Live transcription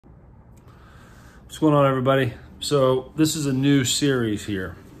What's going on, everybody? So this is a new series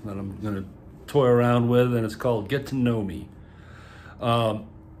here that I'm gonna toy around with, and it's called Get to Know Me.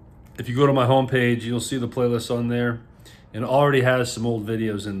 If you go to my homepage, you'll see the playlist on there, and it already has some old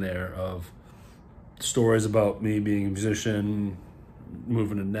videos in there of stories about me being a musician,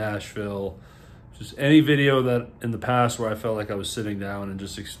 moving to Nashville, just any video that in the past where I felt like I was sitting down and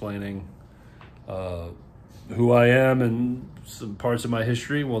just explaining who I am and some parts of my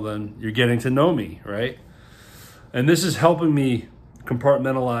history. Well, then you're getting to know me, right? And this is helping me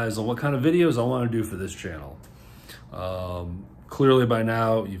compartmentalize on what kind of videos I want to do for this channel. Clearly by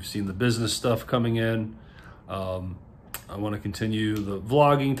now you've seen the business stuff coming in. I want to continue the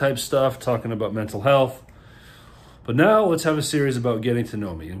vlogging type stuff, talking about mental health. But now let's have a series about getting to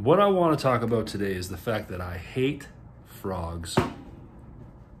know me. And what I want to talk about today is the fact that I hate frogs.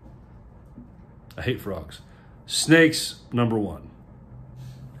 I hate frogs. Snakes, number one.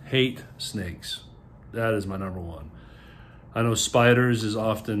 Hate snakes. That is my number one. I know spiders is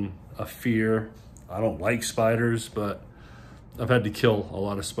often a fear. I don't like spiders, but I've had to kill a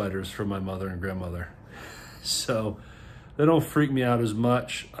lot of spiders for my mother and grandmother. So they don't freak me out as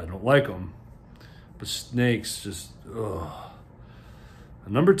much. I don't like them. But snakes just, ugh.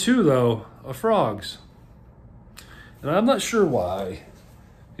 And number two, though, are frogs. And I'm not sure why.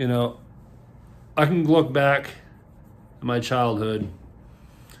 You know, I can look back in my childhood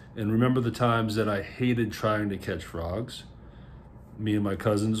and remember the times that I hated trying to catch frogs. Me and my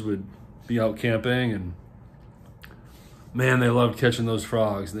cousins would be out camping, and man, they loved catching those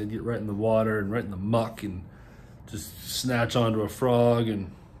frogs. And they'd get right in the water and right in the muck and just snatch onto a frog,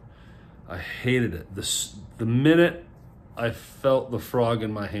 and I hated it. The minute I felt the frog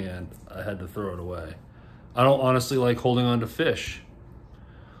in my hand, I had to throw it away. I don't honestly like holding on to fish.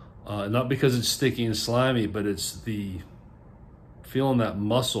 Not because it's sticky and slimy, but it's the feeling that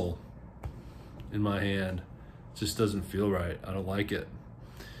muscle in my hand. It just doesn't feel right. I don't like it.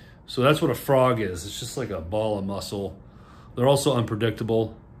 So that's what a frog is. It's just like a ball of muscle. They're also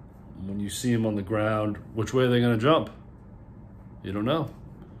unpredictable. When you see them on the ground, which way are they going to jump? You don't know.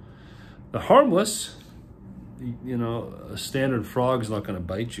 They're harmless. You know, a standard frog's not going to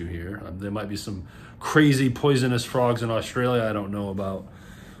bite you here. There might be some crazy poisonous frogs in Australia I don't know about.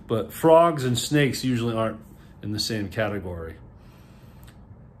 But frogs and snakes usually aren't in the same category.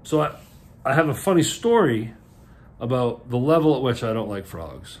 So I have a funny story about the level at which I don't like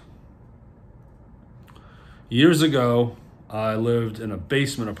frogs. Years ago, I lived in a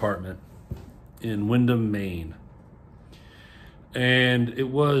basement apartment in Windham, Maine. And it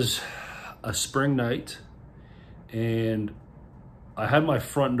was a spring night, and I had my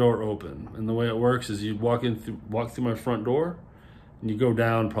front door open. And the way it works is you'd walk through my front door, and you go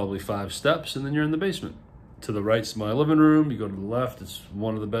down probably 5 steps, and then you're in the basement. To the right's my living room. You go to the left, it's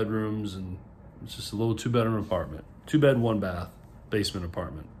one of the bedrooms, and it's just a little 2-bedroom apartment. 2-bed, 1-bath, basement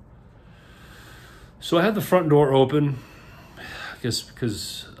apartment. So I had the front door open, I guess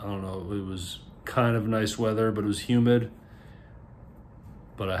because, I don't know, it was kind of nice weather, but it was humid.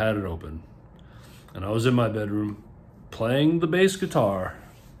 But I had it open. And I was in my bedroom playing the bass guitar,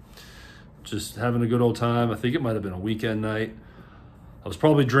 just having a good old time. I think it might have been a weekend night. I was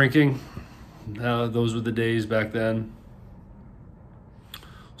probably drinking. Those were the days back then.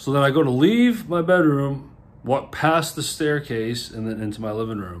 So then I go to leave my bedroom, walk past the staircase, and then into my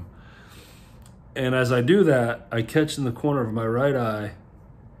living room. And as I do that, I catch in the corner of my right eye,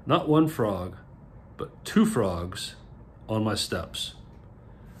 not one frog, but 2 frogs on my steps.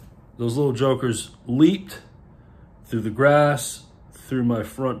 Those little jokers leaped through the grass, through my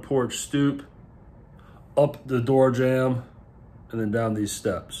front porch stoop, up the door jamb, and then down these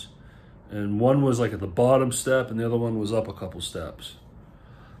steps. And one was like at the bottom step, and the other one was up a couple steps.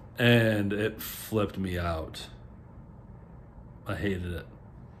 And it flipped me out. I hated it.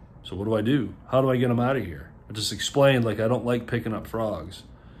 So what do I do? How do I get them out of here? I just explained, like, I don't like picking up frogs.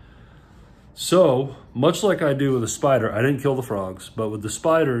 So, much like I do with a spider, I didn't kill the frogs, but with the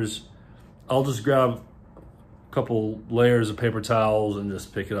spiders, I'll just grab a couple layers of paper towels and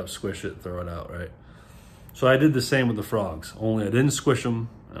just pick it up, squish it, throw it out, right? So I did the same with the frogs, only I didn't squish them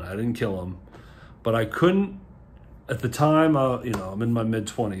and I didn't kill them. But I couldn't, at the time, you know, I'm in my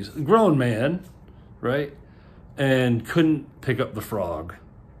mid-20s, a grown man, right? And couldn't pick up the frog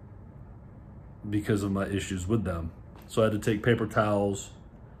because of my issues with them. So I had to take paper towels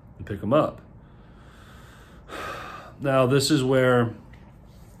and pick them up. Now, this is where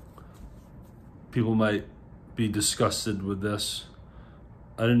people might be disgusted with this.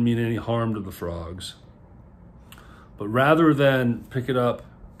 I didn't mean any harm to the frogs. But rather than pick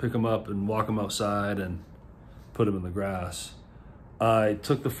them up and walk them outside and put them in the grass, I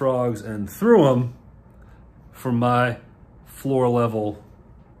took the frogs and threw them from my floor level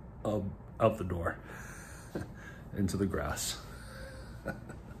out the door into the grass.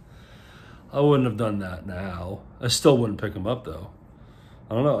 I wouldn't have done that now. I still wouldn't pick them up though.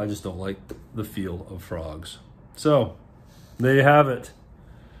 I don't know, I just don't like the feel of frogs. So, there you have it.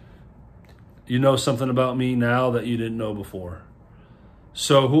 You know something about me now that you didn't know before.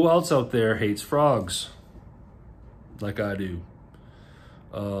 So who else out there hates frogs like I do?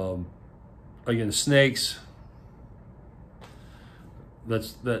 Again, snakes,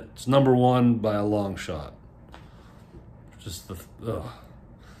 that's number one by a long shot. Just ugh.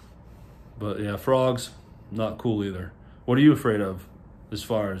 But yeah, frogs, not cool either. What are you afraid of as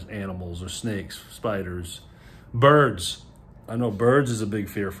far as animals or snakes, spiders? Birds. I know birds is a big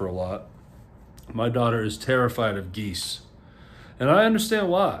fear for a lot. My daughter is terrified of geese. And I understand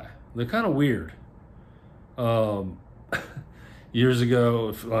why. They're kind of weird. Years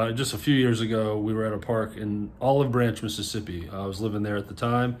ago, just a few years ago, we were at a park in Olive Branch, Mississippi. I was living there at the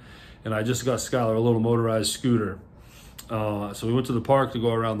time, and I just got Skylar a little motorized scooter. So we went to the park to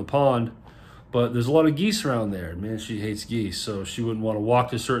go around the pond, but there's a lot of geese around there. Man, she hates geese, so she wouldn't want to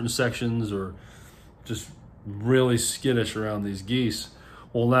walk to certain sections or just really skittish around these geese.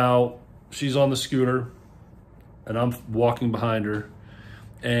 Well, now she's on the scooter, and I'm walking behind her,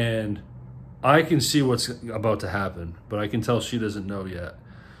 and I can see what's about to happen, but I can tell she doesn't know yet.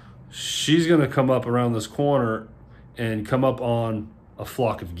 She's gonna come up around this corner and come up on a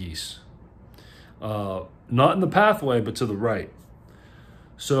flock of geese. Not in the pathway, but to the right.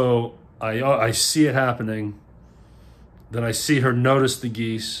 So I see it happening, then I see her notice the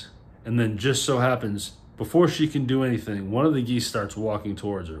geese, and then just so happens, before she can do anything, one of the geese starts walking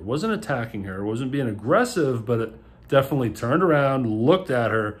towards her. It wasn't attacking her, it wasn't being aggressive, but it definitely turned around, looked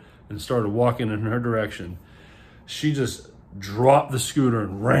at her, and started walking in her direction. She just dropped the scooter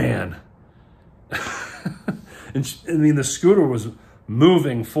and ran. And I mean, the scooter was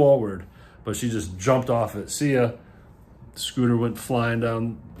moving forward, but she just jumped off it. See ya. The scooter went flying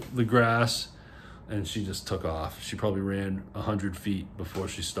down the grass, and she just took off. She probably ran 100 feet before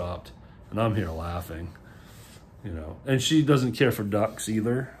she stopped. And I'm here laughing, you know. And she doesn't care for ducks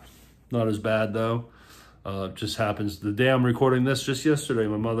either. Not as bad though. Just happens, the day I'm recording this, just yesterday,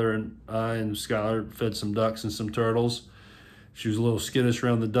 my mother and I and Skylar fed some ducks and some turtles. She was a little skittish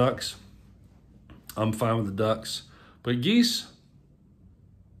around the ducks. I'm fine with the ducks. But geese,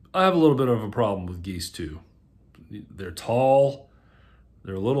 I have a little bit of a problem with geese too. They're tall,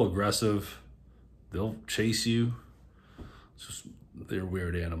 they're a little aggressive, they'll chase you. It's just, they're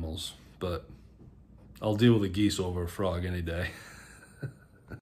weird animals, but I'll deal with a geese over a frog any day.